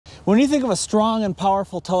When you think of a strong and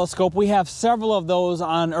powerful telescope, we have several of those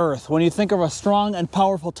on Earth. When you think of a strong and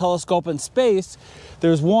powerful telescope in space,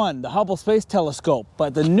 there's one, the Hubble Space Telescope.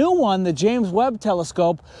 But the new one, the James Webb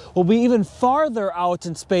Telescope, will be even farther out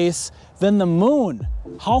in space than the moon.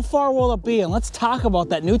 How far will it be? And let's talk about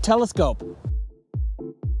that new telescope.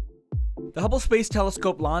 The Hubble Space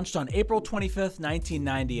Telescope launched on April 25th,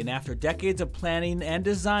 1990, and after decades of planning and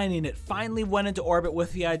designing, it finally went into orbit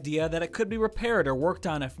with the idea that it could be repaired or worked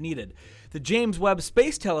on if needed. The James Webb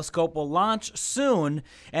Space Telescope will launch soon,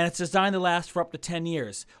 and it's designed to last for up to 10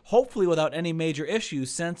 years, hopefully without any major issues,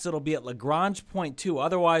 since it'll be at Lagrange Point 2,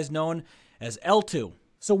 otherwise known as L2.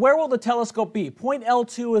 So where will the telescope be? Point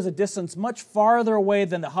L2 is a distance much farther away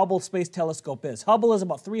than the Hubble Space Telescope is. Hubble is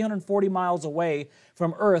about 340 miles away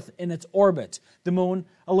from Earth in its orbit. The moon,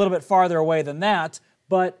 a little bit farther away than that,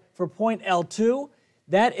 but for point L2,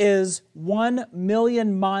 that is 1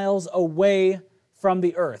 million miles away from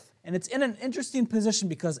the Earth. And it's in an interesting position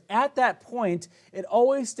because at that point, it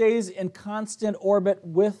always stays in constant orbit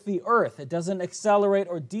with the Earth. It doesn't accelerate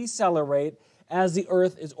or decelerate as the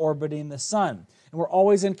Earth is orbiting the Sun. And we're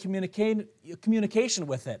always in communication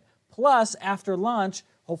with it. Plus, after launch,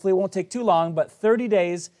 hopefully it won't take too long, but 30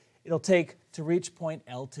 days it'll take to reach point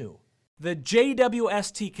L2. The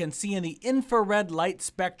JWST can see in the infrared light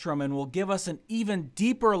spectrum and will give us an even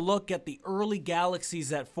deeper look at the early galaxies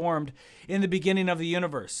that formed in the beginning of the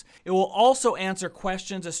universe. It will also answer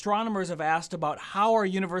questions astronomers have asked about how our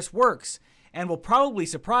universe works, and will probably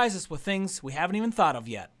surprise us with things we haven't even thought of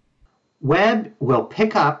yet. Webb will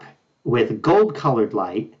pick up with gold-colored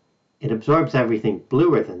light. It absorbs everything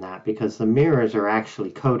bluer than that because the mirrors are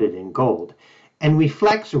actually coated in gold, and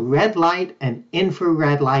reflects red light and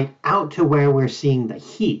infrared light out to where we're seeing the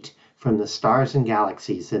heat from the stars and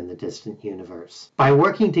galaxies in the distant universe. By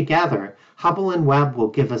working together, Hubble and Webb will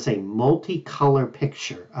give us a multicolor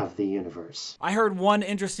picture of the universe. I heard one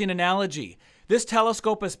interesting analogy. This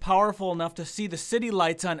telescope is powerful enough to see the city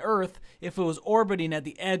lights on Earth if it was orbiting at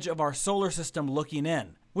the edge of our solar system looking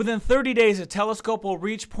in. Within 30 days, the telescope will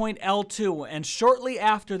reach point L2, and shortly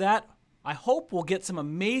after that, I hope we'll get some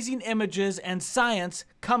amazing images and science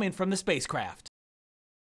coming from the spacecraft.